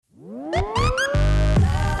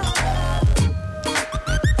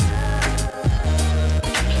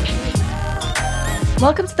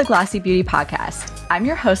Welcome to the Glossy Beauty Podcast. I'm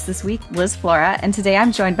your host this week, Liz Flora, and today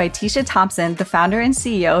I'm joined by Tisha Thompson, the founder and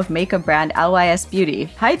CEO of makeup brand LYS Beauty.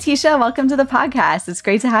 Hi, Tisha. Welcome to the podcast. It's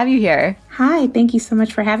great to have you here. Hi. Thank you so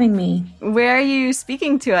much for having me. Where are you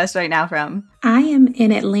speaking to us right now from? I am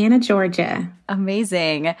in Atlanta, Georgia.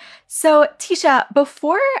 Amazing. So, Tisha,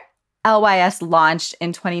 before LYS launched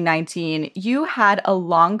in 2019, you had a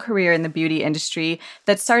long career in the beauty industry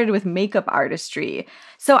that started with makeup artistry.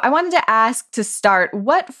 So I wanted to ask to start,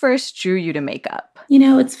 what first drew you to makeup? You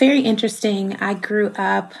know, it's very interesting. I grew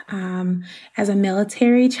up as a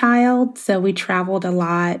military child, so we traveled a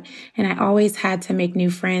lot, and I always had to make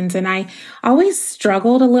new friends. And I always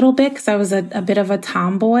struggled a little bit because I was a bit of a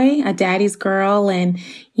tomboy, a daddy's girl, and,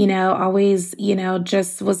 always,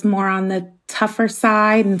 just was more on the tougher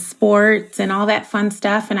side and sports and all that fun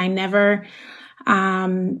stuff. And I never,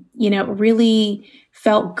 really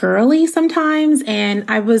felt girly sometimes. And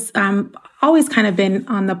I was always kind of been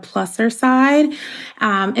on the pluser side.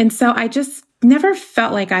 And so I just never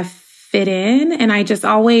felt like I fit in. And I just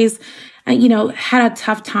always, had a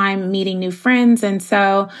tough time meeting new friends. And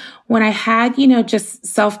so when I had,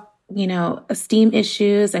 just esteem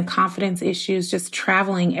issues and confidence issues, just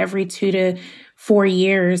traveling every 2 to 4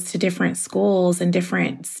 years to different schools in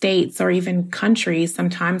different states or even countries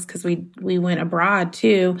sometimes, because we went abroad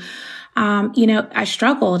too. I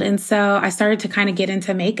struggled. And so I started to kind of get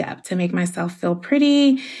into makeup to make myself feel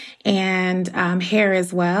pretty and hair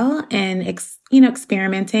as well. And,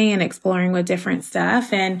 experimenting and exploring with different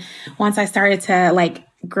stuff. And once I started to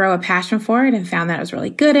grow a passion for it and found that I was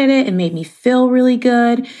really good at it and made me feel really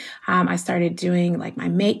good, I started doing my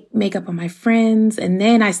makeup on my friends. And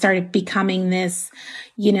then I started becoming this,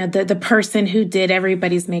 the person who did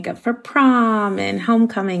everybody's makeup for prom and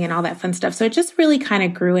homecoming and all that fun stuff. So it just really kind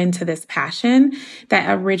of grew into this passion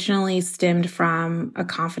that originally stemmed from a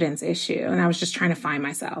confidence issue. And I was just trying to find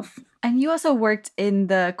myself. And you also worked in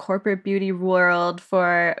the corporate beauty world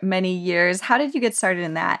for many years. How did you get started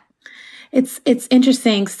in that? It's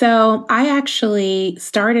interesting. So I actually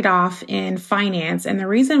started off in finance, and the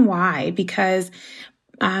reason why, because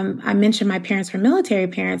I mentioned my parents were military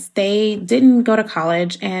parents. They didn't go to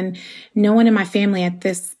college, and no one in my family at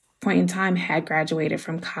this point in time had graduated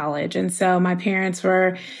from college. And so my parents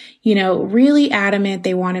were, really adamant.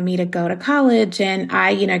 They wanted me to go to college, and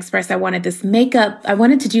I, expressed I wanted this makeup. I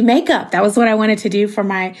wanted to do makeup. That was what I wanted to do for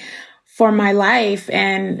my life.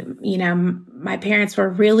 And, my parents were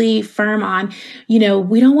really firm on, we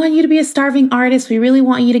don't want you to be a starving artist. We really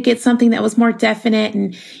want you to get something that was more definite.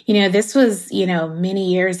 And, this was,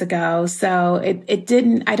 many years ago. So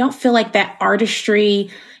I don't feel like that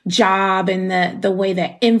artistry job and the way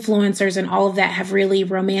that influencers and all of that have really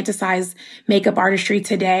romanticized makeup artistry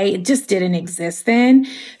today, it just didn't exist then.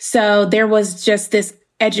 So there was just this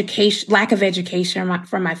lack of education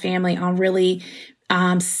from my family on really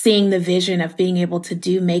seeing the vision of being able to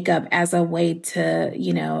do makeup as a way to,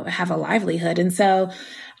 have a livelihood. And so,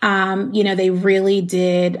 they really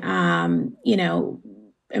did,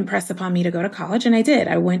 impress upon me to go to college. And I did.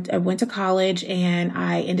 I went to college, and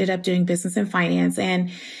I ended up doing business and finance. And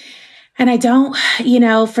I don't,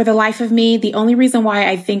 for the life of me, the only reason why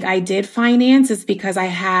I think I did finance is because I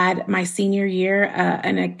had my senior year,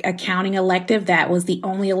 an accounting elective that was the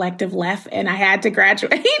only elective left, and I had to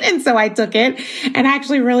graduate. And so I took it, and I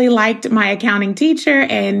actually really liked my accounting teacher,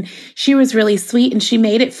 and she was really sweet, and she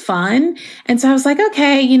made it fun. And so I was like,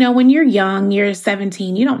 okay, when you're young, you're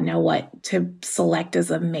 17, you don't know what to select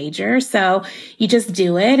as a major. So you just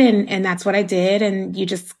do it. And that's what I did. And you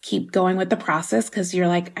just keep going with the process because you're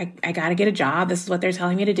like, I got to get a job. This is what they're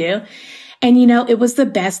telling me to do. And, it was the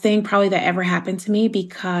best thing probably that ever happened to me,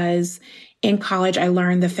 because in college, I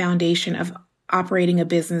learned the foundation of operating a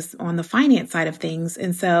business on the finance side of things.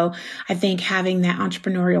 And so I think having that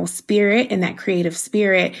entrepreneurial spirit and that creative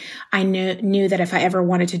spirit, I knew that if I ever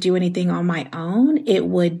wanted to do anything on my own, it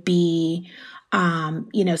would be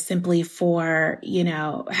simply for,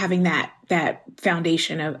 having that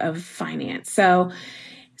foundation of finance. So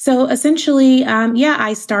essentially,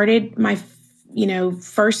 I started my,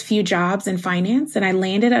 first few jobs in finance, and I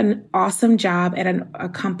landed an awesome job at a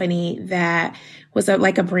company that was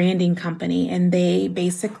like a branding company, and they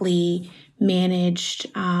basically managed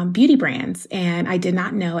beauty brands. And I did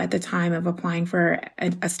not know at the time of applying for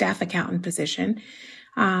a staff accountant position.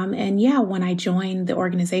 When I joined the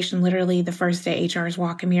organization, literally the first day HR is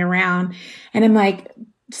walking me around, and I'm like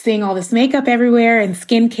seeing all this makeup everywhere and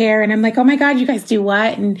skincare. And I'm like, oh my God, you guys do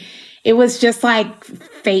what? And it was just like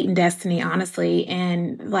fate and destiny, honestly.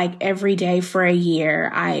 And like every day for a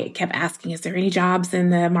year, I kept asking, is there any jobs in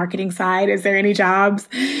the marketing side? Is there any jobs?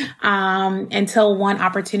 Until one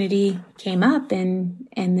opportunity came up. And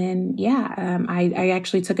then, I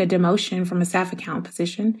actually took a demotion from a staff account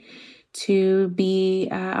position to be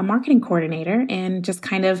a marketing coordinator and just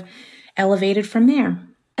kind of elevated from there.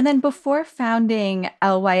 And then before founding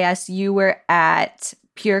LYS, you were at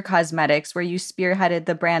PÜR Cosmetics, where you spearheaded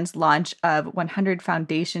the brand's launch of 100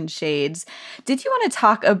 foundation shades. Did you want to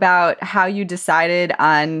talk about how you decided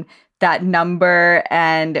on that number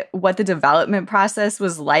and what the development process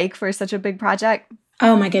was like for such a big project?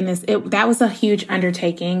 Oh my goodness. That was a huge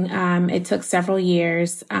undertaking. It took several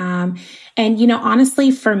years. And,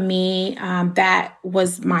 honestly, for me, that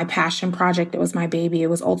was my passion project. It was my baby. It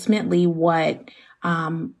was ultimately what,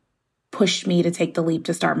 pushed me to take the leap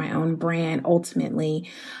to start my own brand. Ultimately,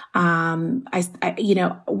 when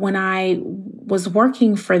I was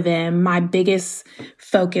working for them, my biggest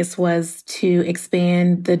focus was to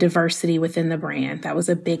expand the diversity within the brand. That was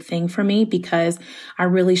a big thing for me because I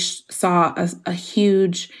really saw a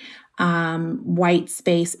huge white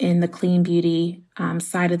space in the clean beauty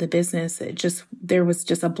side of the business. There was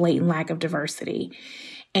just a blatant lack of diversity.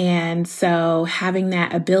 And so having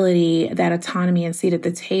that ability, that autonomy and seat at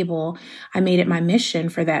the table, I made it my mission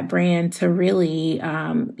for that brand to really,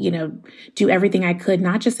 do everything I could,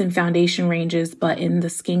 not just in foundation ranges, but in the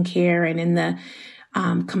skincare and in the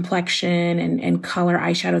complexion and color,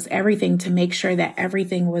 eyeshadows, everything, to make sure that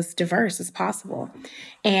everything was diverse as possible.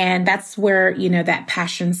 And that's where, that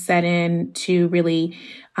passion set in to really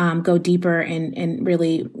go deeper and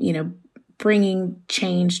really, bringing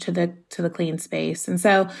change to the clean space. And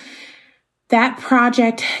so that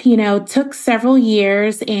project, took several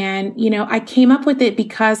years, and, I came up with it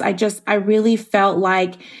because I really felt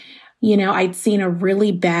like, I'd seen a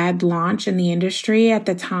really bad launch in the industry at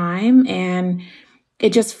the time, and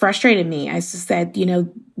it just frustrated me. I just said,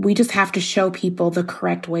 we just have to show people the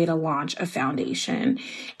correct way to launch a foundation,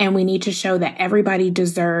 and we need to show that everybody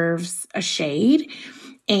deserves a shade.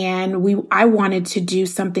 And I wanted to do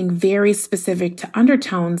something very specific to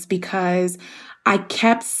undertones because I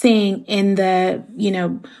kept seeing in the,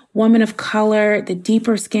 woman of color, the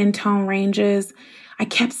deeper skin tone ranges, I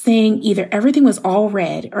kept saying either everything was all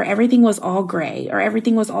red or everything was all gray or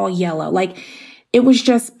everything was all yellow. Like, it was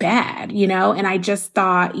just bad, and I just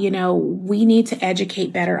thought, we need to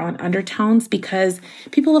educate better on undertones because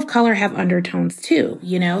people of color have undertones too,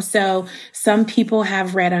 so some people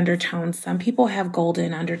have red undertones, some people have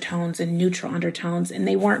golden undertones and neutral undertones, and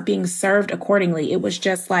they weren't being served accordingly. It was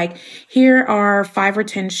just like, here are 5 or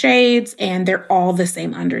 10 shades and they're all the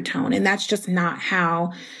same undertone. And that's just not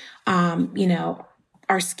how,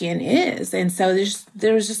 our skin is. And so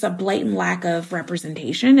there's just a blatant lack of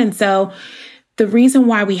representation. And so the reason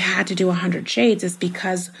why we had to do 100 shades is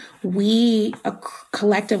because we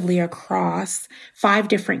collectively across 5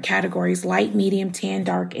 different categories, light, medium, tan,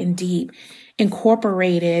 dark, and deep,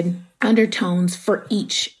 incorporated undertones for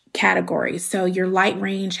each category. So your light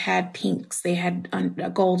range had pinks, they had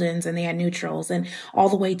goldens, and they had neutrals, and all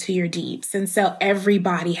the way to your deeps. And so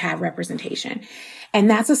everybody had representation. And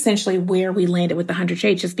that's essentially where we landed with the 100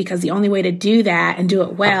 shades, just because the only way to do that and do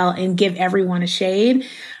it well and give everyone a shade,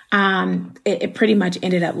 it pretty much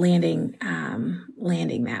ended up landing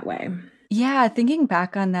that way. Yeah, thinking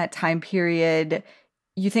back on that time period,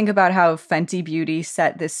 you think about how Fenty Beauty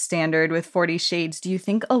set this standard with 40 shades. Do you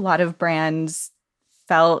think a lot of brands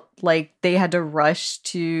felt like they had to rush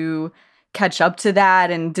to catch up to that?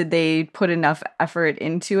 And did they put enough effort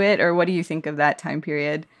into it? Or what do you think of that time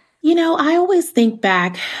period? I always think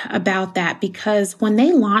back about that because when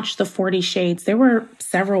they launched the 40 shades, there were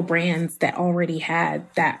several brands that already had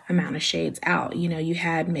that amount of shades out. You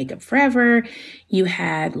had Makeup Forever, you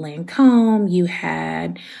had Lancome, you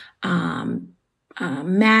had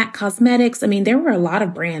MAC Cosmetics. I mean, there were a lot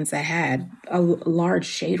of brands that had a large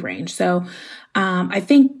shade range. So I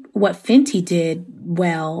think what Fenty did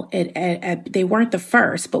well, they weren't the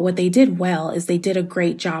first, but what they did well is they did a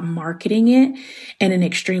great job marketing it in an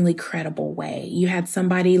extremely credible way. You had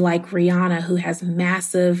somebody like Rihanna who has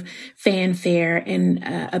massive fanfare and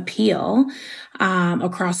appeal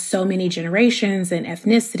across so many generations and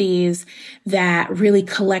ethnicities that really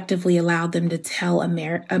collectively allowed them to tell a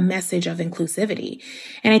message of inclusivity.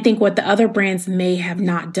 And I think what the other brands may have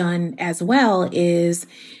not done as well is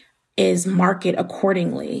market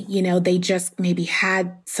accordingly. They just maybe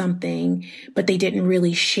had something, but they didn't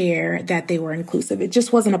really share that they were inclusive. It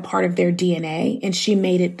just wasn't a part of their DNA. And she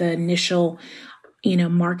made it the initial,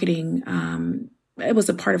 marketing it was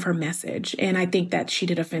a part of her message. And I think that she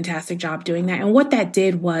did a fantastic job doing that. And what that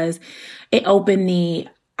did was it opened the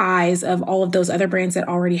eyes of all of those other brands that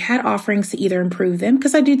already had offerings to either improve them,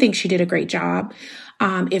 because I do think she did a great job,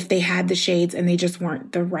 if they had the shades and they just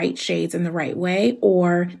weren't the right shades in the right way,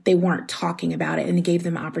 or they weren't talking about it, and it gave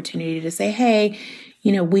them an opportunity to say, hey,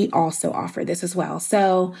 we also offer this as well.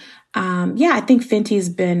 So, I think Fenty's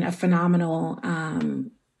been a phenomenal,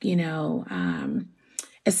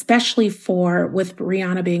 especially with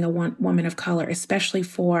Rihanna being a woman of color, especially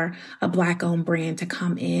for a Black-owned brand to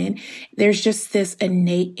come in. There's just this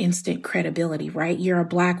innate instant credibility, right? You're a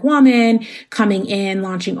Black woman coming in,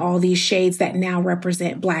 launching all these shades that now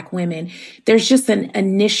represent Black women. There's just an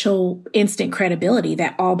initial instant credibility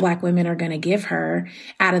that all Black women are going to give her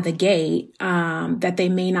out of the gate, that they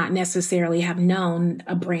may not necessarily have known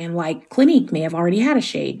a brand like Clinique may have already had a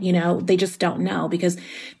shade. They just don't know because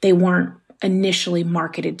they weren't initially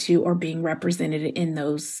marketed to or being represented in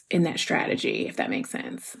that strategy, if that makes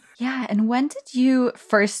sense. Yeah. And when did you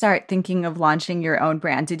first start thinking of launching your own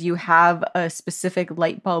brand? Did you have a specific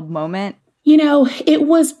light bulb moment? It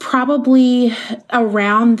was probably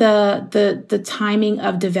around the timing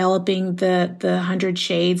of developing the 100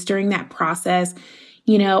 shades. During that process,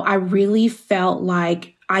 I really felt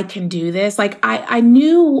like I can do this. Like I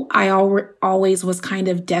knew I always was kind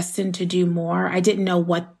of destined to do more. I didn't know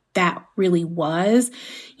what that really was.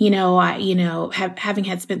 Having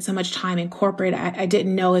had spent so much time in corporate, I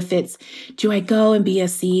didn't know if do I go and be a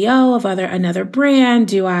CEO of another brand?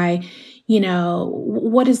 Do I,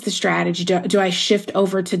 what is the strategy? Do I shift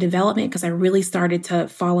over to development? Because I really started to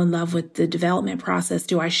fall in love with the development process.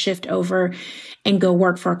 Do I shift over and go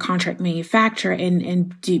work for a contract manufacturer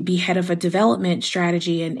and be head of a development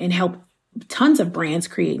strategy and help tons of brands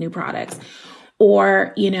create new products?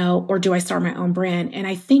 Or do I start my own brand? And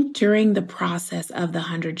I think during the process of the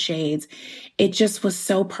 100 Shades, it just was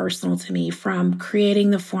so personal to me, from creating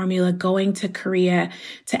the formula, going to Korea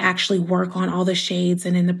to actually work on all the shades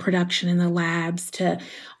and in the production in the labs, to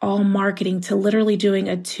all marketing, to literally doing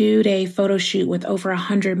a 2-day photo shoot with over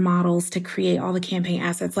 100 models to create all the campaign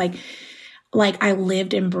assets. Like I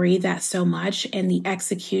lived and breathed that so much. And the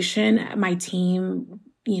execution, my team,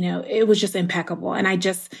 it was just impeccable. And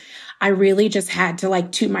I really just had to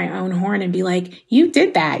toot my own horn and be like, you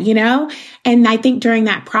did that, And I think during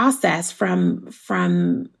that process from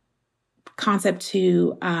concept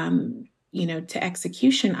to, to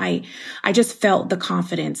execution, I just felt the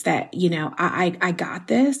confidence that, I got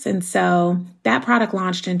this. And so that product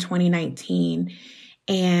launched in 2019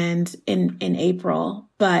 and in April,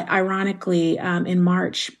 but ironically, in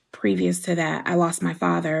March previous to that, I lost my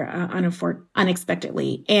father,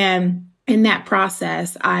 unexpectedly. And in that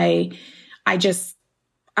process, I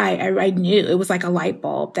knew it was like a light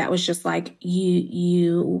bulb that was just like,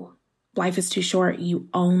 life is too short. You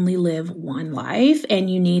only live one life and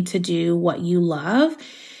you need to do what you love.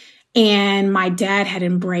 And my dad had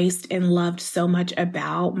embraced and loved so much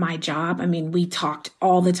about my job. I mean, we talked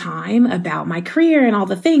all the time about my career and all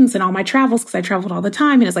the things and all my travels, because I traveled all the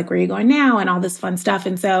time. And it's like, where are you going now? And all this fun stuff.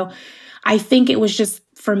 And so I think it was just,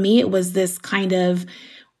 for me, it was this kind of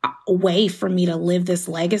a way for me to live this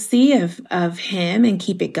legacy of him and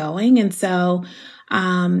keep it going. And so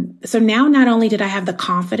now not only did I have the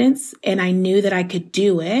confidence and I knew that I could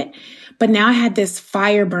do it, but now I had this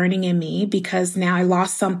fire burning in me because now I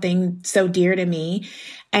lost something so dear to me.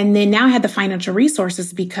 And then now I had the financial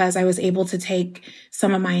resources because I was able to take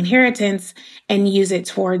some of my inheritance and use it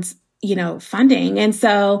towards, funding. And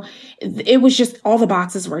so it was just, all the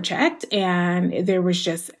boxes were checked, and there was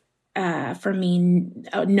just, for me,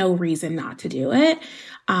 no reason not to do it,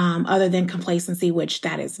 other than complacency, which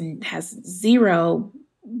has zero.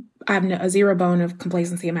 I have a zero bone of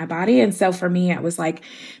complacency in my body. And so for me, it was like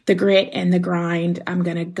the grit and the grind. I'm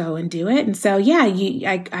going to go and do it. And so,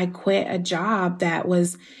 I quit a job that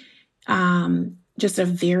was, just a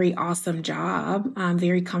very awesome job,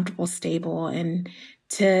 very comfortable, stable, and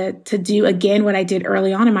to do again what I did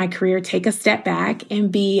early on in my career, take a step back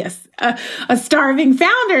and be a starving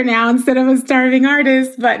founder now instead of a starving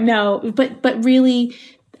artist. But really,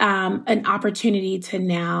 an opportunity to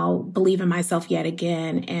now believe in myself yet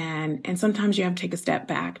again. And sometimes you have to take a step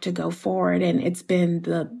back to go forward. And it's been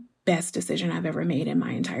the best decision I've ever made in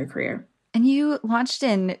my entire career. And you launched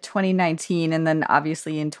in 2019, and then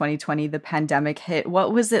obviously in 2020, the pandemic hit.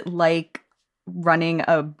 What was it like running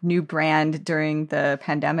a new brand during the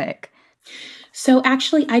pandemic? So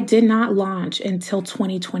actually, I did not launch until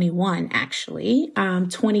 2021, actually.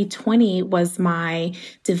 2020 was my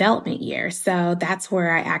development year. So that's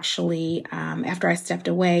where I actually, after I stepped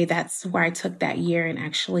away, that's where I took that year and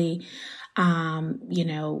actually,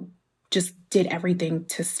 just did everything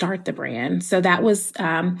to start the brand. So that was,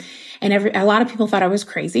 a lot of people thought I was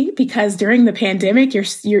crazy because during the pandemic,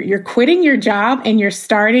 you're quitting your job and you're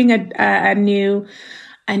starting a new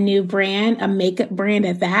brand, a makeup brand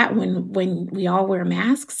at that, when we all wear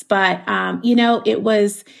masks. But,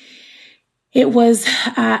 it was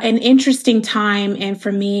an interesting time. And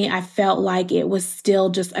for me, I felt like it was still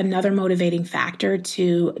just another motivating factor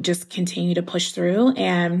to just continue to push through.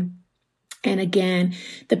 And again,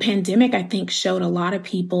 the pandemic, I think, showed a lot of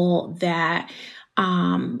people that,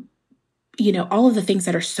 all of the things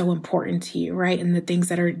that are so important to you, right? And the things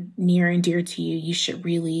that are near and dear to you, you should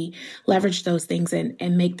really leverage those things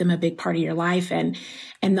and make them a big part of your life. And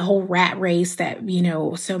the whole rat race that,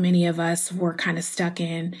 so many of us were kind of stuck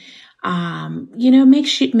in,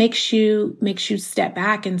 makes you step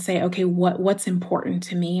back and say, okay, what's important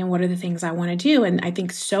to me and what are the things I want to do? And I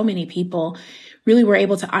think so many people really were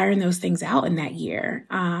able to iron those things out in that year,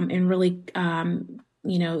 and really,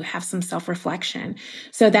 have some self-reflection.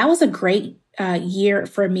 So that was a great year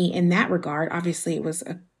for me in that regard. Obviously, it was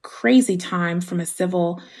a crazy time from a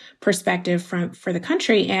civil perspective for the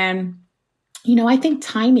country. And, I think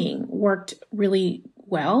timing worked really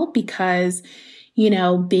well because,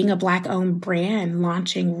 being a Black-owned brand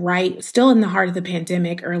launching still in the heart of the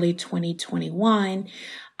pandemic, early 2021,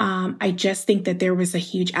 I just think that there was a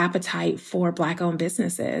huge appetite for Black-owned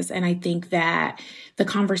businesses. And I think that the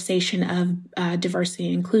conversation of diversity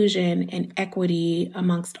and inclusion and equity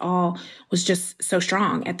amongst all was just so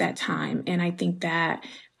strong at that time. And I think that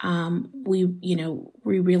we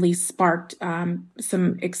really sparked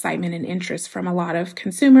some excitement and interest from a lot of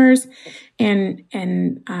consumers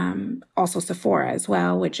and also Sephora as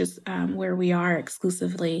well, which is where we are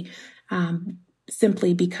exclusively,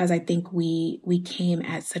 simply because I think we came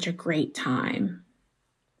at such a great time.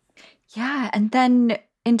 Yeah. And then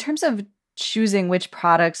in terms of choosing which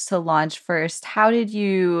products to launch first, how did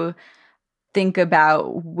you think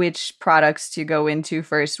about which products to go into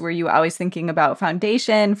first? Were you always thinking about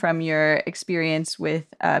foundation from your experience with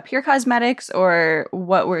PÜR Cosmetics, or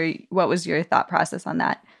what was your thought process on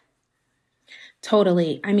that?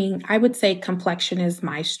 Totally. I mean, I would say complexion is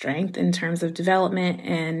my strength in terms of development,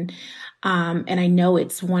 and I know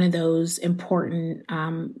it's one of those important,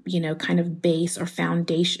 kind of base or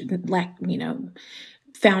foundation,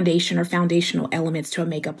 foundation or foundational elements to a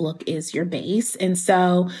makeup look is your base. And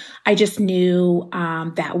so I just knew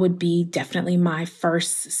that would be definitely my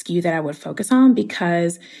first SKU that I would focus on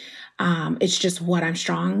because it's just what I'm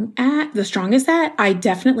the strongest at. I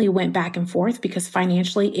definitely went back and forth because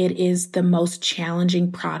financially it is the most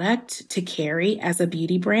challenging product to carry as a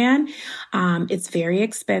beauty brand. It's very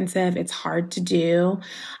expensive. It's hard to do.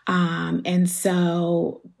 And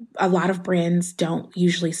so a lot of brands don't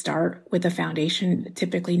usually start with a foundation.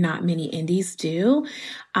 Typically not many indies do.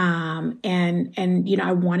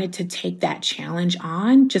 I wanted to take that challenge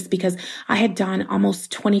on just because I had done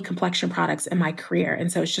almost 20 complexion products in my career.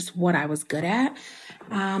 And so it's just what I was good at.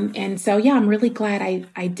 I'm really glad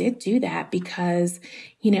I did do that because,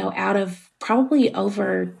 out of probably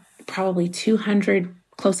 200,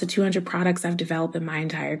 close to 200 products I've developed in my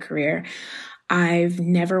entire career, I've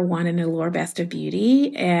never won an Allure Best of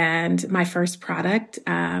Beauty. And my first product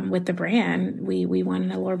with the brand, we won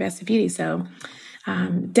an Allure Best of Beauty. So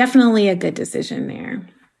definitely a good decision there.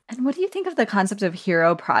 And what do you think of the concept of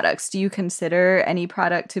hero products? Do you consider any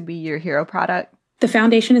product to be your hero product? The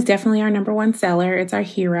foundation is definitely our number one seller. It's our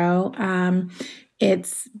hero.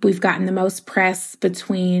 We've gotten the most press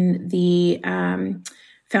between the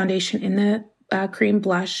foundation and the cream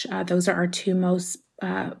blush. Those are our two most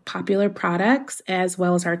popular products, as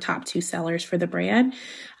well as our top two sellers for the brand.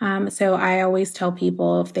 So I always tell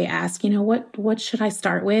people if they ask, what should I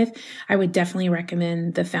start with? I would definitely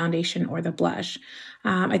recommend the foundation or the blush.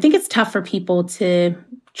 I think it's tough for people to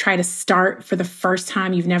try to start for the first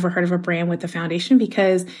time. You've never heard of a brand with the foundation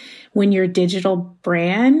because when you're a digital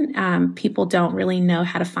brand, people don't really know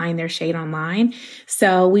how to find their shade online.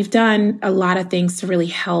 So we've done a lot of things to really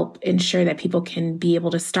help ensure that people can be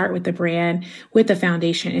able to start with the brand with the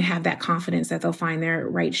foundation and have that confidence that they'll find their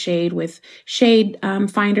right shade with shade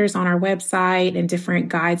finders on our website and different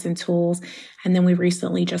guides and tools. And then we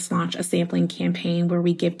recently just launched a sampling campaign where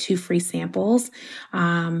we give 2 free samples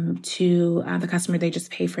to the customer. They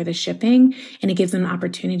just pay for the shipping, and it gives them an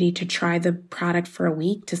opportunity to try the product for a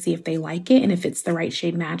week to see if they like it and if it's the right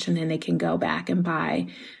shade match, and then they can go back and buy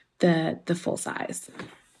the full size.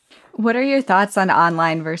 What are your thoughts on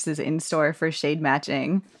online versus in-store for shade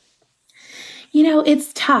matching?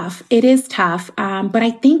 It's tough. It is tough. But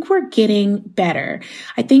I think we're getting better.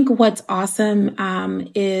 I think what's awesome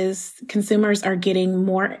is consumers are getting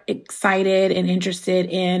more excited and interested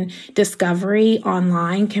in discovery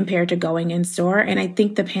online compared to going in store. And I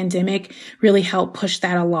think the pandemic really helped push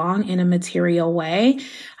that along in a material way,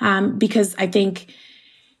 because I think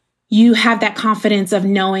you have that confidence of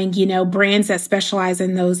knowing, brands that specialize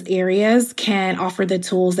in those areas can offer the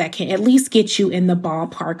tools that can at least get you in the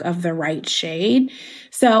ballpark of the right shade.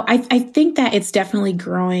 So I think that it's definitely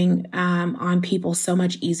growing on people so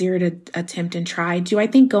much easier to attempt and try. Do I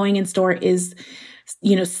think going in store is,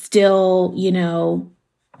 still,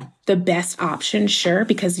 the best option? Sure,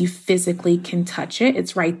 because you physically can touch it.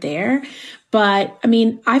 It's right there. But I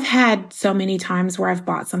mean, I've had so many times where I've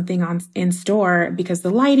bought something in store because the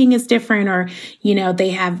lighting is different, or, they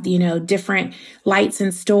have, different lights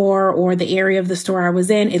in store, or the area of the store I was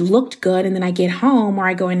in, it looked good. And then I get home or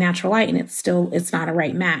I go in natural light and it's not a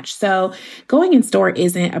right match. So going in store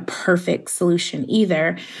isn't a perfect solution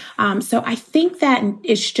either. So I think that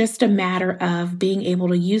it's just a matter of being able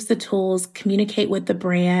to use the tools, communicate with the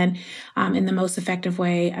brand in the most effective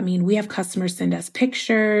way. I mean, we have customers send us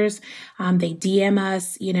pictures. They DM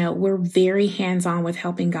us, we're very hands-on with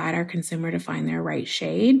helping guide our consumer to find their right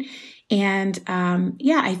shade. And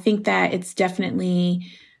I think that it's definitely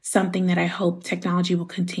something that I hope technology will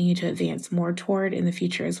continue to advance more toward in the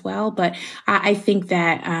future as well. But I think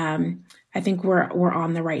that I think we're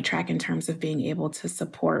on the right track in terms of being able to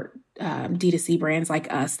support D2C brands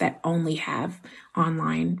like us that only have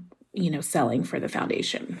online, selling for the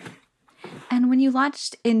foundation. And when you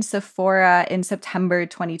launched in Sephora in September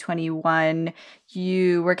 2021,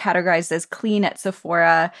 you were categorized as clean at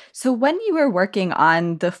Sephora. So when you were working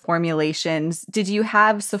on the formulations, did you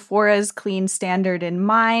have Sephora's clean standard in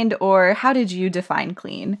mind, or how did you define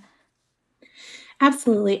clean?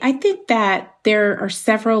 Absolutely. I think that there are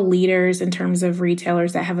several leaders in terms of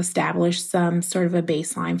retailers that have established some sort of a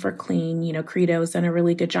baseline for clean. Credo's done a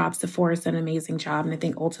really good job. Sephora's done an amazing job. And I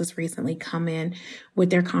think Ulta's recently come in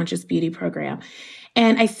with their conscious beauty program.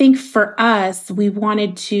 And I think for us, we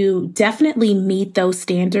wanted to definitely meet those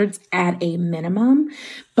standards at a minimum.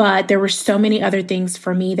 But there were so many other things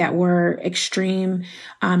for me that were extreme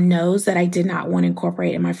no's that I did not want to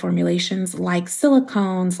incorporate in my formulations, like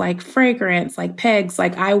silicones, like fragrance, like pegs.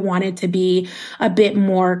 Like I wanted to be a bit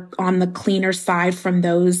more on the cleaner side from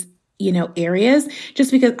those areas,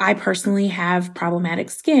 just because I personally have problematic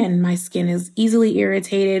skin. My skin is easily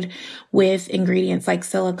irritated with ingredients like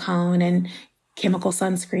silicone and chemical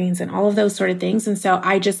sunscreens and all of those sort of things. And so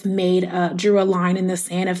I just drew a line in the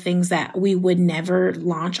sand of things that we would never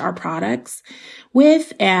launch our products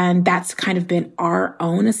with. And that's kind of been our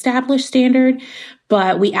own established standard.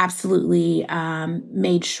 But we absolutely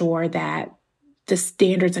made sure that the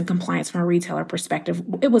standards and compliance from a retailer perspective,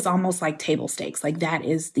 it was almost like table stakes. Like that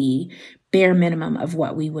is the bare minimum of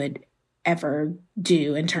what we would ever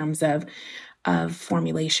do in terms of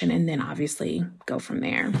formulation, and then obviously go from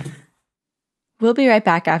there. We'll be right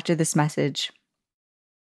back after this message.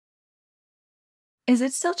 Is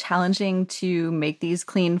it still challenging to make these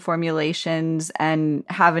clean formulations and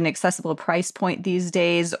have an accessible price point these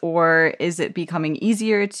days, or is it becoming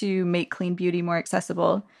easier to make clean beauty more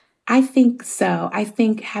accessible? I think so. I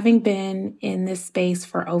think having been in this space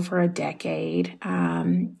for over a decade,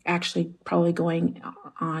 actually probably going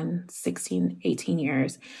on 16, 18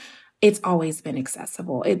 years, it's always been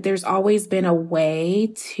accessible. There's always been a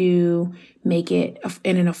way to make it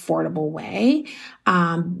in an affordable way.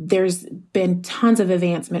 There's been tons of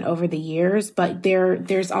advancement over the years, but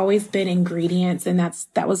there's always been ingredients. And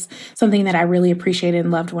that was something that I really appreciated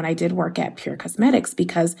and loved when I did work at PÜR Cosmetics,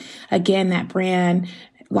 because again, that brand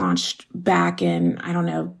launched back in,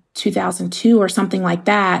 2002 or something like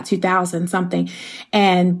that, 2000 something.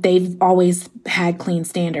 And they've always had clean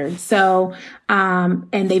standards. So,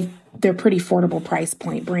 and they're pretty affordable price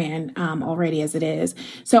point brand, already as it is.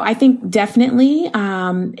 So I think definitely,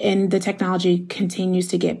 and the technology continues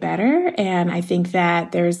to get better. And I think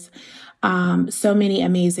that there's, so many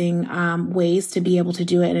amazing, ways to be able to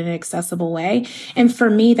do it in an accessible way. And for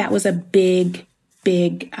me, that was a big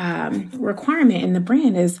requirement in the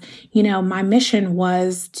brand is, my mission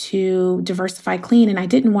was to diversify clean. And I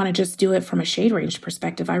didn't want to just do it from a shade range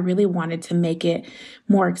perspective. I really wanted to make it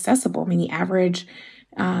more accessible. I mean, the average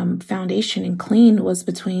foundation in clean was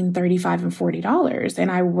between $35 and $40.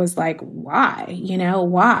 And I was like, why?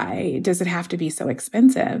 Why does it have to be so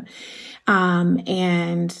expensive?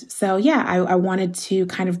 And so, I wanted to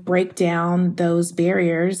kind of break down those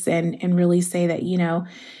barriers and really say that,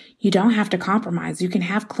 you don't have to compromise. You can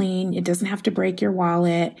have clean. It doesn't have to break your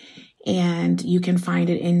wallet. and you can find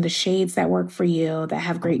it in the shades that work for you that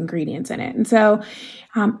have great ingredients in it. And so,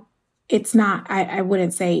 it's not, I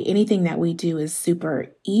wouldn't say anything that we do is super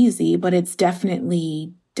easy, but it's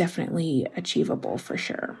definitely achievable for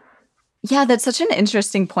sure. Yeah, that's such an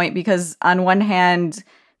interesting point because on one hand,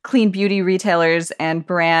 clean beauty retailers and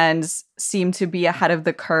brands seem to be ahead of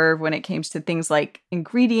the curve when it came to things like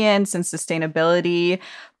ingredients and sustainability.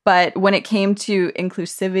 But when it came to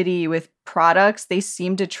inclusivity with products, they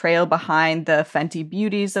seem to trail behind the Fenty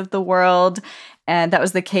Beauties of the world. And that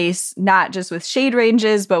was the case not just with shade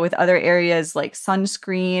ranges, but with other areas like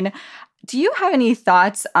sunscreen. Do you have any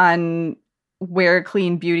thoughts on where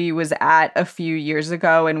clean beauty was at a few years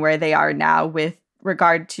ago and where they are now with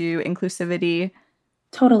regard to inclusivity?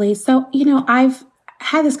 Totally. So, I've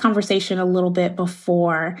had this conversation a little bit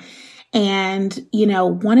before. And,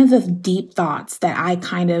 one of the deep thoughts that I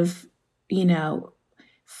kind of,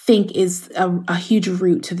 think is a huge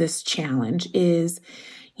root to this challenge is,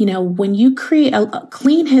 when you create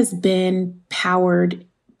clean has been powered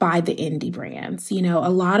by the indie brands. A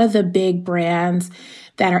lot of the big brands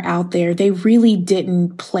that are out there, they really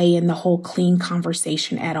didn't play in the whole clean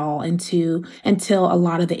conversation at all until a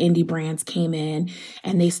lot of the indie brands came in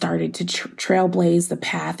and they started to trailblaze the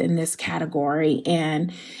path in this category,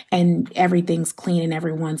 and everything's clean and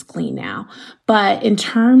everyone's clean now. But in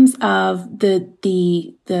terms of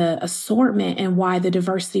the assortment and why the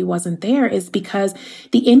diversity wasn't there is because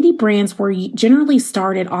the indie brands were generally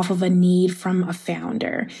started off of a need from a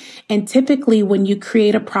founder. And typically when you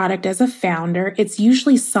create a product as a founder, it's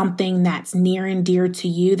usually something that's near and dear to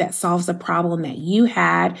you that solves a problem that you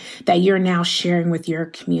had that you're now sharing with your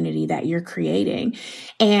community that you're creating.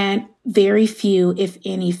 And very few, if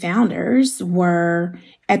any, founders were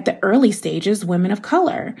at the early stages women of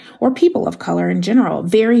color or people of color in general.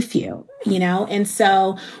 Very few, and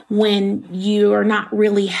so when you are not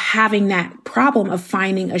really having that problem of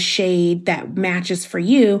finding a shade that matches for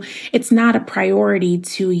you, it's not a priority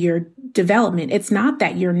to your development. It's not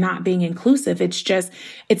that you're not being inclusive.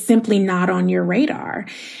 It's simply not on your radar.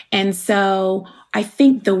 And so I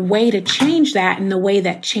think the way to change that and the way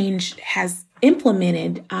that change has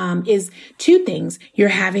implemented is two things. You're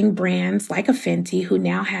having brands like a Fenty, who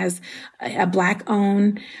now has a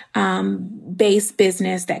Black-owned based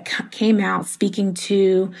business that came out speaking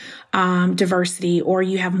to diversity, or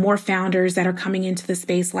you have more founders that are coming into the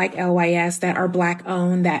space like LYS that are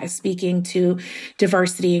Black-owned, that is speaking to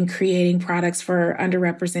diversity and creating products for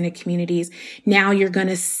underrepresented communities. Now you're going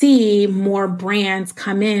to see more brands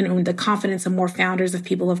come in, and the confidence of more founders of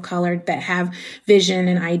people of color that have vision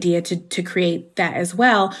and idea to create that as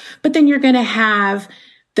well. But then you're going to have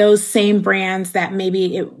those same brands that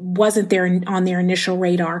maybe it wasn't there on their initial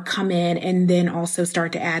radar come in and then also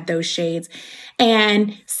start to add those shades.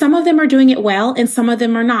 And some of them are doing it well and some of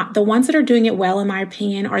them are not. The ones that are doing it well, in my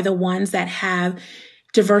opinion, are the ones that have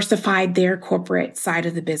diversified their corporate side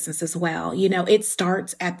of the business as well. It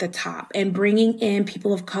starts at the top, and bringing in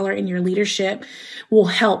people of color in your leadership will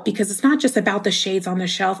help, because it's not just about the shades on the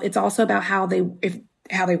shelf. It's also about how they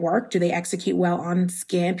work. Do they execute well on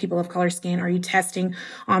skin, people of color skin? Are you testing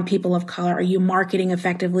on people of color? Are you marketing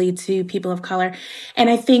effectively to people of color? And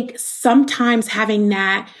I think sometimes having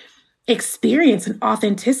that experience and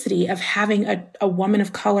authenticity of having a woman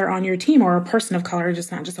of color on your team, or a person of color,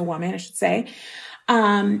 just not just a woman, I should say,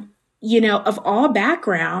 of all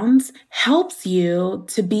backgrounds, helps you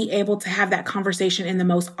to be able to have that conversation in the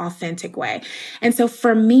most authentic way. And so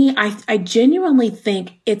for me, I genuinely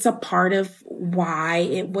think it's a part of why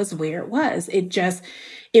it was where it was.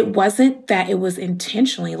 It wasn't that it was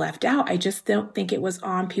intentionally left out. I just don't think it was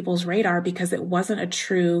on people's radar because it wasn't a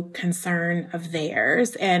true concern of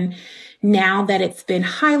theirs. And now that it's been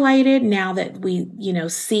highlighted, now that we,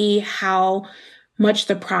 see how much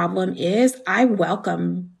the problem is, I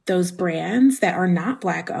welcome those brands that are not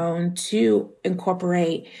Black owned to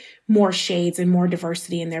incorporate more shades and more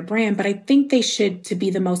diversity in their brand. But I think they should, to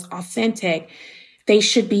be the most authentic, they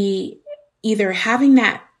should be either having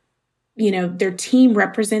that, their team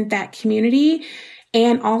represent that community,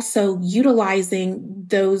 and also utilizing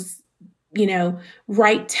those,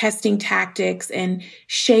 right testing tactics and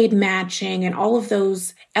shade matching and all of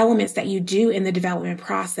those elements that you do in the development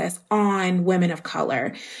process on women of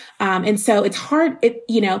color. And so it's hard,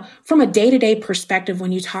 from a day-to-day perspective,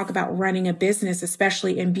 when you talk about running a business,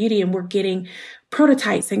 especially in beauty, and we're getting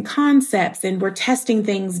prototypes and concepts, and we're testing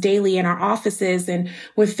things daily in our offices and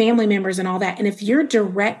with family members and all that. And if your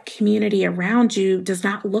direct community around you does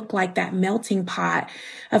not look like that melting pot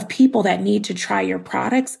of people that need to try your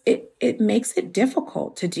products, it makes it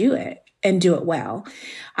difficult to do it and do it well.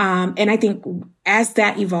 And I think as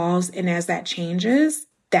that evolves and as that changes,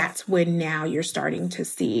 that's when now you're starting to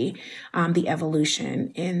see the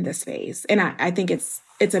evolution in the space. And I think it's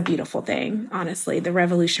a beautiful thing, honestly. The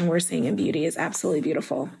revolution we're seeing in beauty is absolutely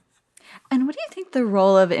beautiful. And what do you think the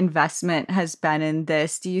role of investment has been in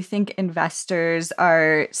this? Do you think investors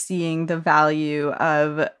are seeing the value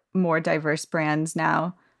of more diverse brands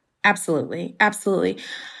now? Absolutely. Absolutely.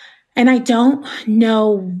 And I don't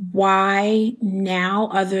know why now,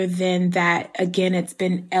 other than that, again, it's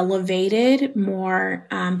been elevated more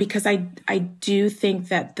because I do think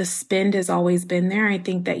that the spend has always been there. I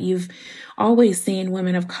think that you've always seen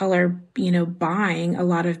women of color, buying a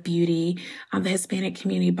lot of beauty, the Hispanic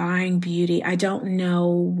community buying beauty. I don't know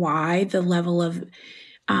why the level of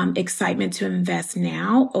excitement to invest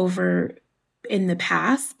now over in the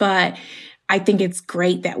past, but I think it's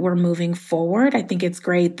great that we're moving forward. I think it's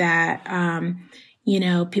great that,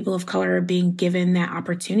 people of color are being given that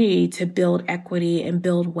opportunity to build equity and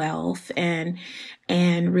build wealth and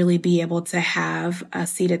really be able to have a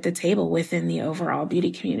seat at the table within the overall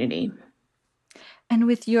beauty community. And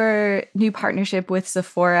with your new partnership with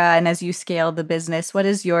Sephora and as you scale the business, what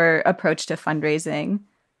is your approach to fundraising?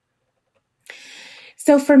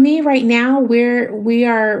 So for me right now, we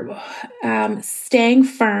are staying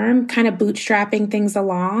firm, kind of bootstrapping things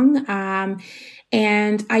along.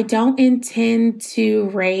 And I don't intend to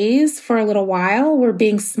raise for a little while. We're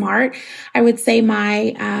being smart. I would say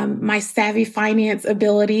my savvy finance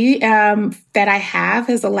ability that I have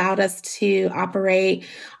has allowed us to operate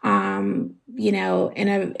in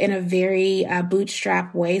a very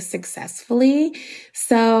bootstrap way successfully.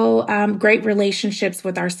 So great relationships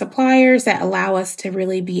with our suppliers that allow us to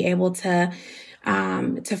really be able to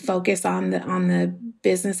focus on the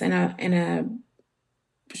business in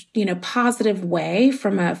a positive way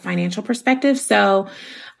from a financial perspective. So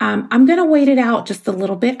I'm going to wait it out just a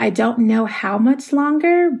little bit. I don't know how much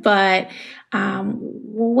longer, but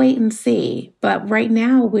we'll wait and see. But right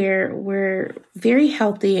now we're very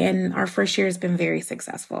healthy and our first year has been very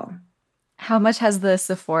successful. How much has the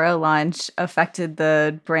Sephora launch affected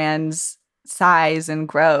the brand's size and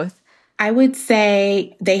growth? I would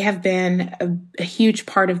say they have been a huge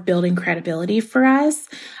part of building credibility for us.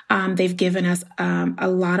 They've given us a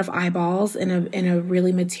lot of eyeballs in a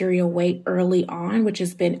really material way early on, which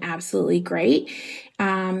has been absolutely great.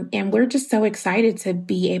 And we're just so excited to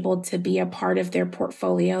be able to be a part of their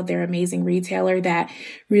portfolio. They're an amazing retailer that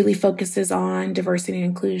really focuses on diversity and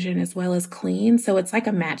inclusion as well as clean. So it's like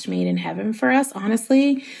a match made in heaven for us,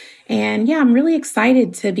 honestly. And yeah, I'm really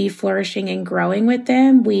excited to be flourishing and growing with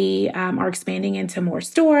them. We are expanding into more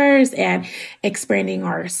stores and expanding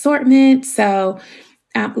our assortment. So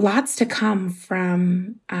lots to come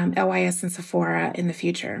from LYS and Sephora in the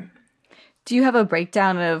future. Do you have a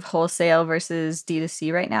breakdown of wholesale versus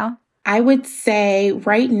D2C right now? I would say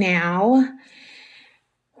right now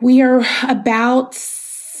we are about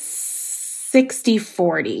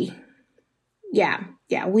 60-40. Yeah.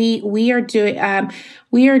 We are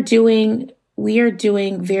doing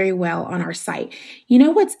very well on our site. You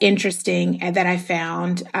know what's interesting that I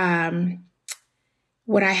found?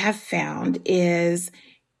 What I have found is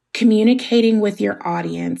communicating with your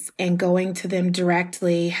audience and going to them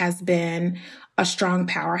directly has been a strong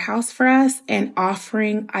powerhouse for us, and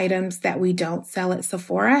offering items that we don't sell at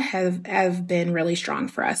Sephora have been really strong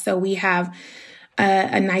for us. So we have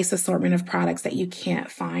a nice assortment of products that you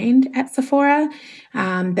can't find at Sephora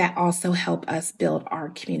that also help us build our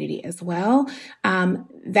community as well.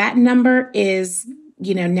 That number is,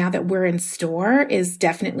 now that we're in store, is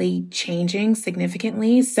definitely changing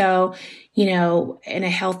significantly. So, in a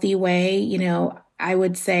healthy way, I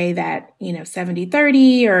would say that,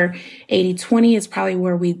 70-30 or 80-20 is probably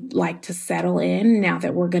where we'd like to settle in now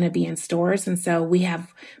that we're going to be in stores. And so we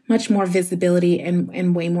have much more visibility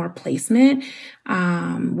and way more placement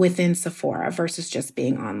within Sephora versus just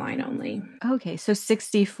being online only. Okay, so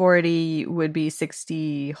 60-40 would be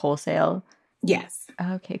 60 wholesale? Yes.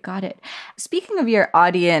 Okay, got it. Speaking of your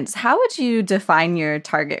audience, how would you define your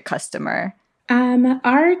target customer?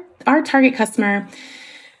 Our target customer,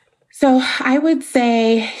 so I would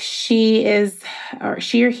say she or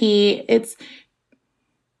he, it's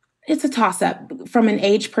a toss-up from an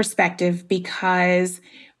age perspective because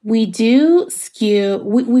we do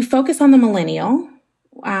we focus on the millennial.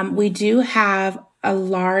 We do have a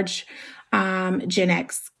large Gen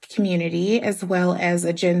X community as well as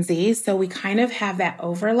a Gen Z. So we kind of have that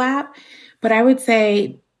overlap. But I would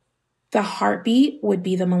say the heartbeat would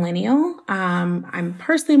be the millennial. I'm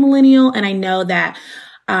personally a millennial, and I know that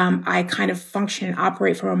I kind of function and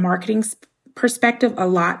operate from a marketing perspective a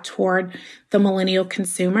lot toward the millennial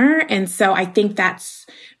consumer. And so I think that's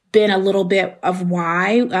been a little bit of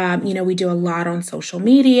why. We do a lot on social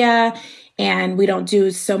media, and we don't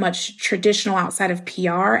do so much traditional outside of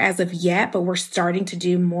PR as of yet, but we're starting to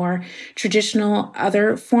do more traditional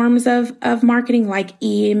other forms of marketing like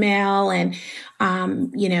email, and,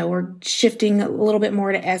 we're shifting a little bit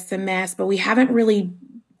more to SMS, but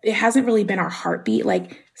it hasn't really been our heartbeat.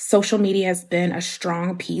 Like, social media has been a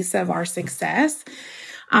strong piece of our success.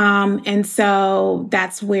 And so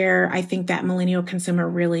that's where I think that millennial consumer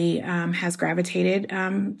really has gravitated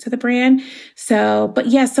to the brand. So, but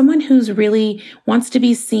yeah, someone who's really wants to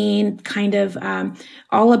be seen, kind of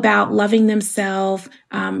all about loving themselves,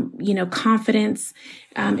 confidence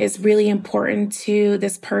is really important to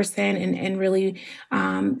this person, and really,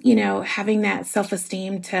 having that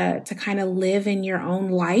self-esteem to kind of live in your own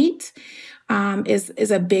light.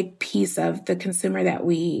 Is a big piece of the consumer that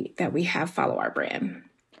we have follow our brand.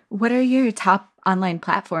 What are your top online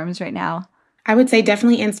platforms right now? I would say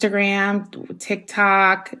definitely Instagram,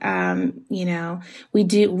 TikTok.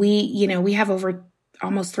 We have over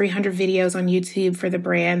almost 300 videos on YouTube for the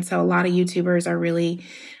brand. So a lot of YouTubers are really,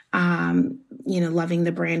 loving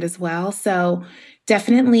the brand as well. So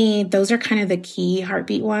definitely those are kind of the key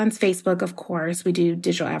heartbeat ones. Facebook, of course, we do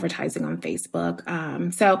digital advertising on Facebook.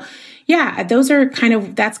 So yeah,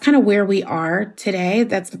 that's kind of where we are today.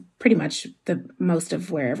 That's pretty much the most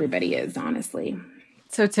of where everybody is, honestly.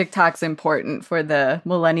 So TikTok's important for the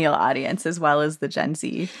millennial audience as well as the Gen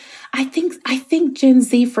Z. I think Gen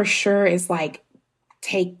Z for sure is like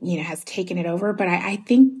has taken it over, but I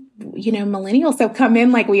think millennials have come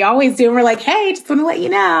in like we always do. And we're like, hey, just want to let you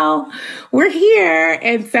know we're here.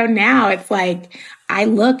 And so now it's like, I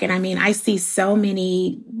look and I see so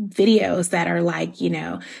many videos that are like,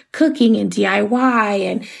 cooking and DIY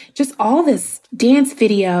and just all this dance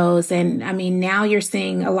videos. And now you're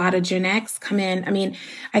seeing a lot of Gen X come in.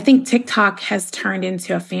 I think TikTok has turned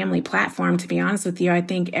into a family platform, to be honest with you. I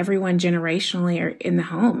think everyone generationally or in the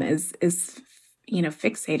home is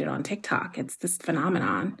fixated on TikTok. It's this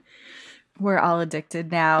phenomenon. We're all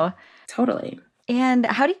addicted now. Totally. And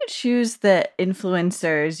how do you choose the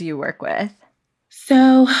influencers you work with?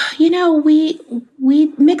 So, we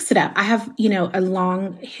mix it up. I have, a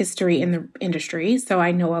long history in the industry, so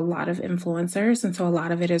I know a lot of influencers, and so a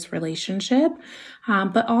lot of it is relationship.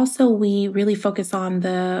 But also we really focus on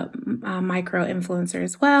the micro influencer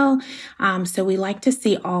as well. So we like to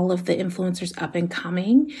see all of the influencers up and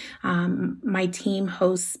coming. My team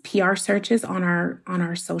hosts PR searches on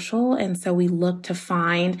our social, and so we look to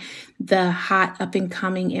find the hot up and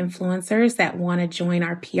coming influencers that want to join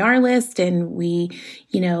our PR list, and we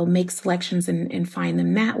make selections and find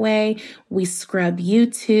them that way. We scrub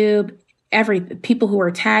YouTube, people who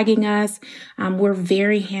are tagging us. We're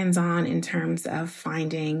very hands-on in terms of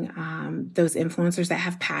finding those influencers that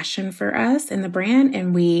have passion for us and the brand,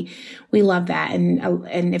 and we love that.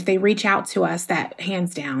 And if they reach out to us, that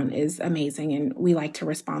hands down is amazing, and we like to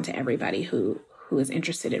respond to everybody who is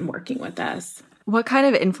interested in working with us. What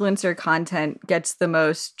kind of influencer content gets the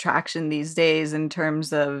most traction these days in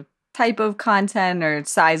terms of type of content or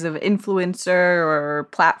size of influencer or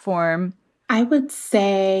platform? I would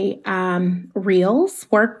say Reels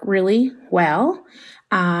work really well.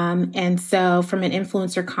 And so from an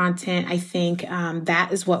influencer content, I think that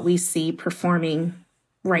is what we see performing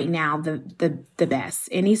right now the best.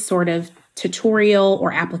 Any sort of tutorial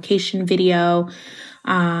or application video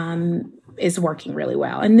is working really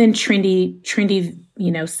well. And then trendy,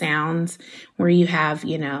 sounds where you have,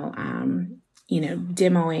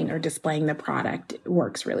 demoing or displaying the product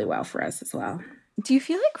works really well for us as well. Do you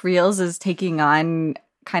feel like Reels is taking on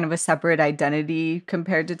kind of a separate identity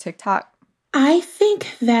compared to TikTok? I think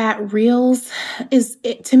that Reels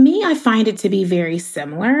to me, I find it to be very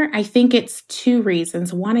similar. I think it's two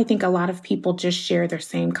reasons. One, I think a lot of people just share their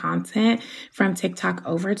same content from TikTok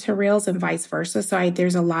over to Reels and vice versa. So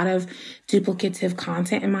there's a lot of duplicative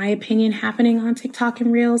content, in my opinion, happening on TikTok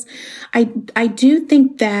and Reels. I do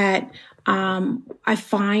think that I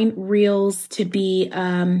find Reels to be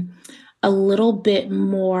a little bit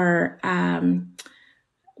more,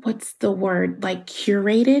 what's the word? Like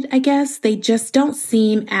curated, I guess. They just don't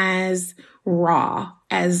seem as raw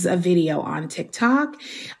as a video on TikTok.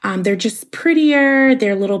 They're just prettier.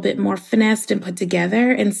 They're a little bit more finessed and put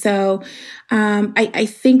together. And so I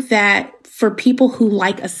think that for people who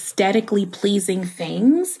like aesthetically pleasing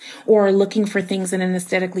things or are looking for things in an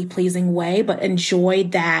aesthetically pleasing way, but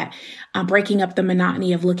enjoyed that breaking up the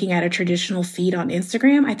monotony of looking at a traditional feed on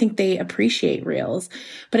Instagram, I think they appreciate Reels.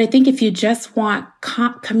 But I think if you just want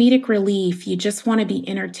comedic relief, you just want to be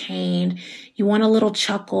entertained, you want a little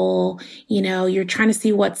chuckle, you're trying to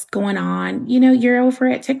see what's going on, you're over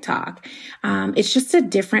at TikTok. It's just a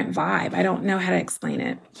different vibe. I don't know how to explain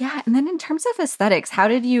it. Yeah. And then in terms of aesthetics, how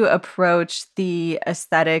did you approach the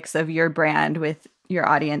aesthetics of your brand with your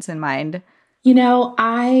audience in mind?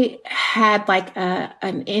 I had like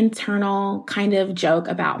an internal kind of joke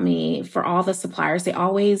about me for all the suppliers. They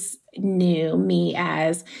always knew me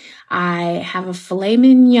as I have a filet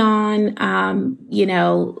mignon,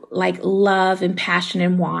 like love and passion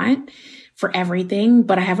and want for everything,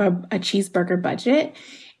 but I have a cheeseburger budget.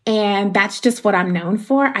 And that's just what I'm known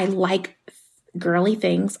for. I like girly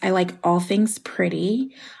things. I like all things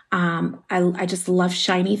pretty. I just love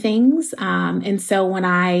shiny things. And so when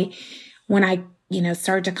I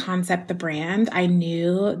started to concept the brand, I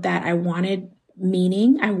knew that I wanted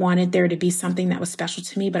meaning. I wanted there to be something that was special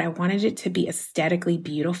to me, but I wanted it to be aesthetically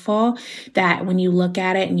beautiful, that when you look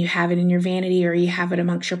at it and you have it in your vanity or you have it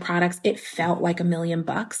amongst your products, it felt like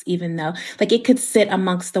 $1,000,000, even though like it could sit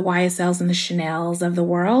amongst the YSLs and the Chanels of the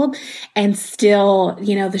world and still,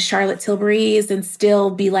 the Charlotte Tilburys and still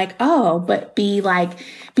be like, oh, but be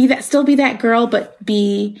that girl, but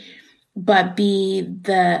be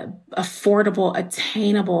the affordable,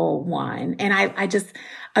 attainable one. And I just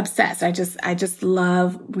obsessed. I just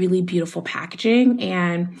love really beautiful packaging.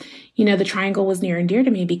 And, the triangle was near and dear to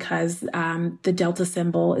me because, the Delta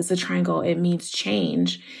symbol is a triangle. It means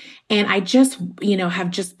change. And I just,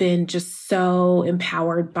 have just been just so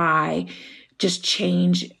empowered by just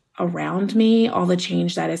change around me, all the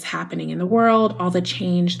change that is happening in the world, all the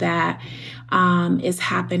change that is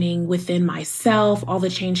happening within myself, all the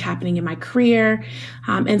change happening in my career.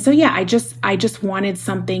 And so, yeah, I just wanted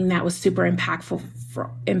something that was super impactful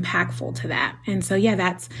to that. And so, yeah,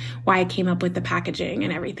 that's why I came up with the packaging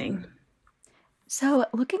and everything. So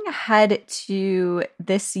looking ahead to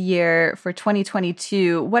this year for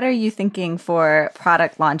 2022, what are you thinking for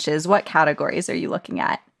product launches? What categories are you looking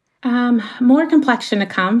at? More complexion to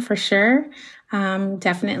come for sure.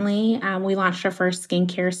 Definitely. We launched our first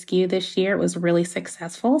skincare SKU this year. It was really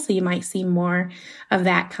successful. So you might see more of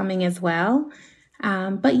that coming as well.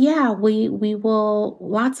 But yeah, we will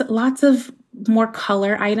lots of more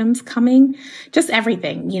color items coming, just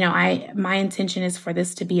everything. My intention is for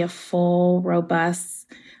this to be a full, robust,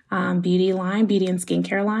 beauty and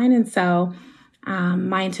skincare line. And so,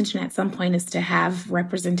 my intention at some point is to have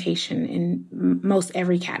representation in most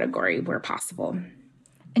every category where possible.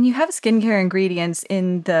 And you have skincare ingredients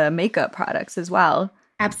in the makeup products as well.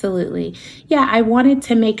 Absolutely. Yeah, I wanted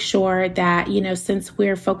to make sure that, since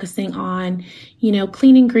we're focusing on,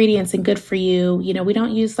 clean ingredients and good for you, we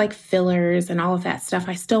don't use like fillers and all of that stuff.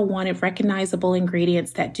 I still wanted recognizable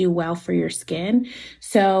ingredients that do well for your skin.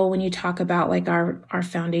 So when you talk about like our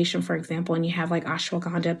foundation, for example, and you have like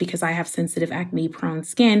ashwagandha, because I have sensitive acne prone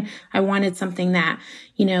skin, I wanted something that,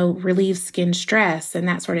 relieves skin stress and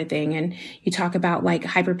that sort of thing. And you talk about like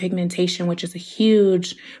hyperpigmentation, which is a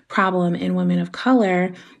huge problem in women of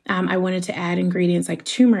color. I wanted to add ingredients like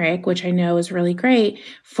turmeric, which I know is really great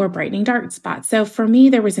for brightening dark spots. So for me,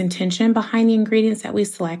 there was intention behind the ingredients that we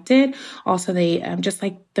selected. Also, they, just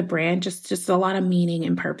like the brand, just a lot of meaning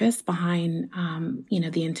and purpose behind,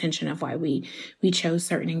 the intention of why we chose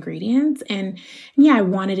certain ingredients. And yeah, I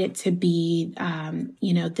wanted it to be,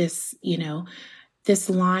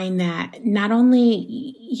 this line that not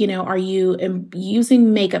only, are you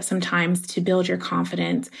using makeup sometimes to build your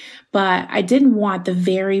confidence, but I didn't want the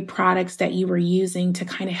very products that you were using to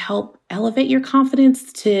kind of help elevate your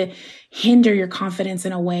confidence to hinder your confidence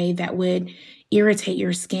in a way that would irritate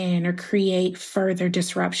your skin or create further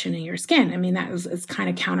disruption in your skin. I mean, it's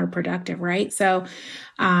kind of counterproductive, right? So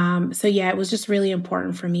yeah, it was just really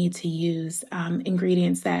important for me to use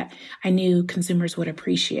ingredients that I knew consumers would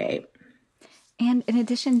appreciate. And in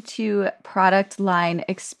addition to product line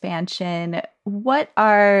expansion, what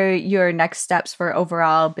are your next steps for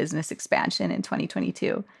overall business expansion in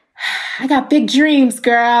 2022? I got big dreams,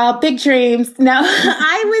 girl, big dreams. No,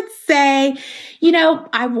 I would say,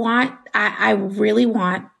 I really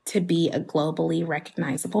want to be a globally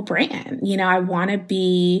recognizable brand. I want to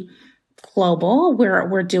be global.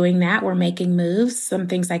 We're doing that. We're making moves. Some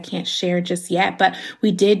things I can't share just yet, but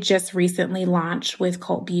we did just recently launch with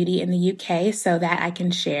Cult Beauty in the UK, so that I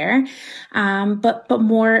can share. But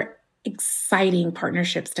more exciting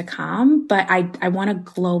partnerships to come. But I want a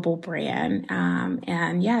global brand.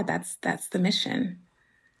 And yeah, that's the mission.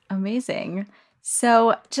 Amazing.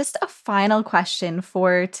 So just a final question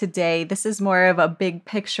for today. This is more of a big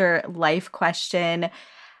picture life question.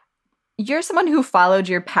 You're someone who followed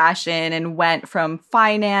your passion and went from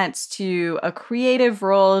finance to a creative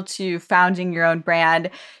role to founding your own brand.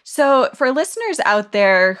 So for listeners out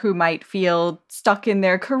there who might feel stuck in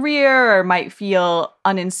their career or might feel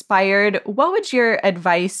uninspired, what would your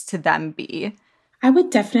advice to them be? I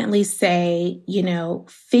would definitely say,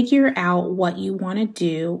 figure out what you want to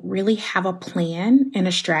do, really have a plan and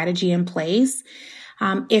a strategy in place.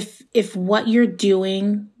 If what you're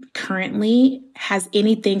doing currently has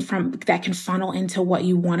anything from that can funnel into what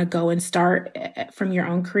you want to go and start from your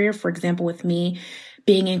own career, for example, with me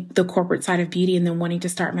being in the corporate side of beauty and then wanting to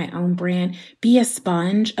start my own brand, be a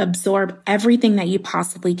sponge, absorb everything that you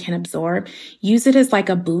possibly can absorb. Use it as like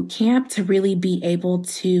a boot camp to really be able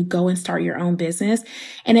to go and start your own business.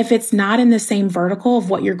 And if it's not in the same vertical of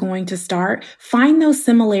what you're going to start, find those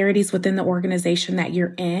similarities within the organization that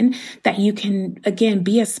you're in that you can, again,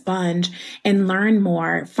 be a sponge and learn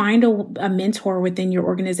more. Find a mentor within your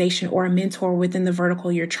organization or a mentor within the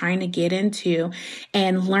vertical you're trying to get into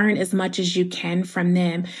and learn as much as you can from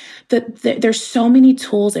them. There's so many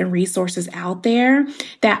tools and resources out there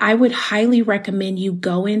that I would highly recommend you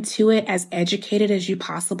go into it as educated as you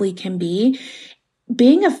possibly can be.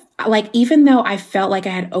 Even though I felt like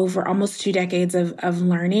I had over almost 2 decades of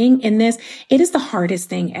learning in this, it is the hardest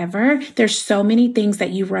thing ever. There's so many things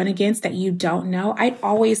that you run against that you don't know. I'd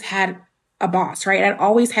always had a boss, right? I'd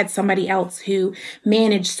always had somebody else who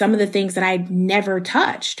managed some of the things that I'd never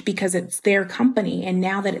touched because it's their company. And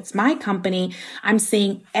now that it's my company, I'm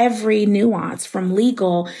seeing every nuance from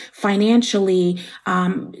legal, financially,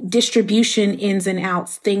 distribution ins and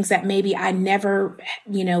outs, things that maybe I never,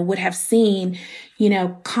 would have seen,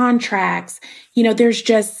 contracts, there's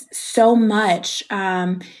just so much,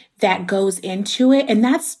 that goes into it. And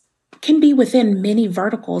can be within many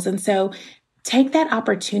verticals. And so take that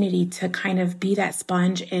opportunity to kind of be that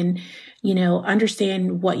sponge and,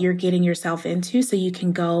 understand what you're getting yourself into so you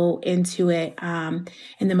can go into it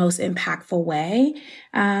in the most impactful way.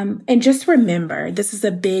 And just remember, this is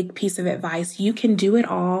a big piece of advice. You can do it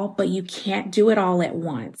all, but you can't do it all at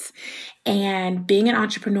once. And being an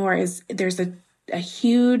entrepreneur there's a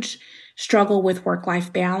huge struggle with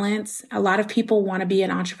work-life balance. A lot of people want to be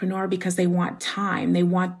an entrepreneur because they want time. They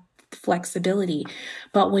want flexibility.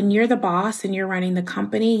 But when you're the boss and you're running the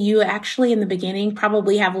company, you actually in the beginning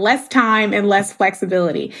probably have less time and less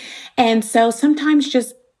flexibility. And so sometimes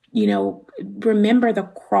just, remember the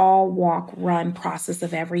crawl, walk, run process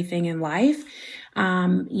of everything in life.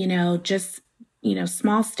 Small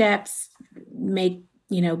steps make,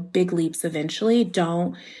 big leaps eventually.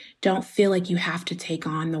 Don't feel like you have to take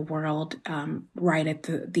on the world right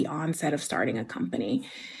at the onset of starting a company.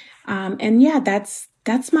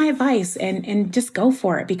 That's my advice and just go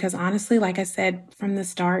for it because honestly, like I said from the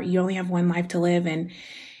start, you only have one life to live.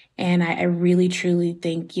 And I really, truly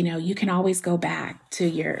think, you can always go back to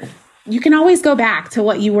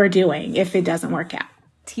what you were doing if it doesn't work out.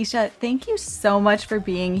 Tisha, thank you so much for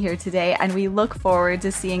being here today. And we look forward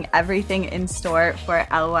to seeing everything in store for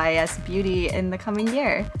LYS Beauty in the coming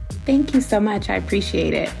year. Thank you so much. I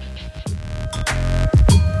appreciate it.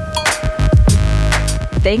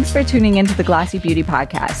 Thanks for tuning into the Glossy Beauty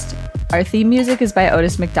Podcast. Our theme music is by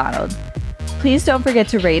Otis McDonald. Please don't forget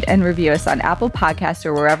to rate and review us on Apple Podcasts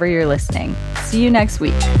or wherever you're listening. See you next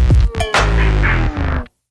week.